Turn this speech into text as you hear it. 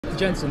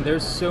Jensen,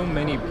 there's so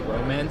many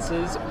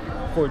romances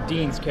for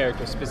Dean's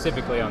character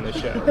specifically on the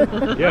show.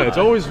 Yeah, it's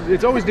always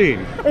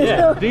Dean.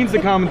 Yeah. Dean's the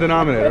common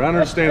denominator. I don't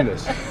understand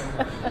this.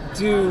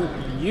 Do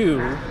you,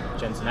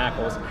 Jensen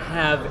Ackles,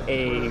 have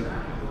a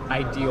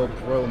ideal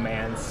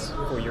bromance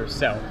for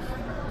yourself?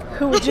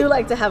 Who would you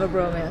like to have a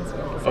bromance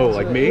with? Oh,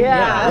 like me?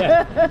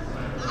 Yeah.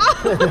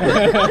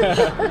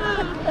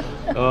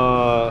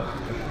 Oh,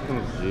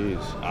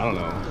 jeez, I don't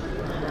know.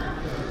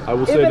 I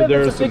will say Even that if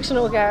there's it's a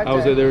fictional character. I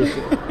will say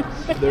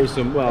there's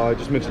some. Well, I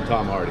just mentioned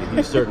Tom Hardy.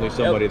 He's certainly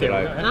somebody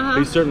that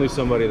he's certainly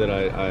somebody that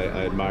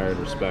I admire and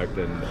respect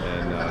and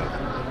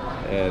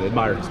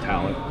admire his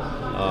talent.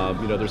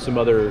 There's some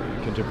other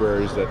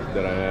contemporaries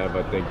that I have.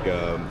 I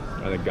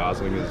think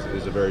Gosling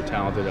is a very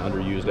talented,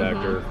 underused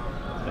actor.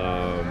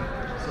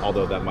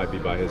 Although that might be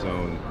by his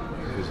own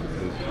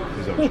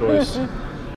choice.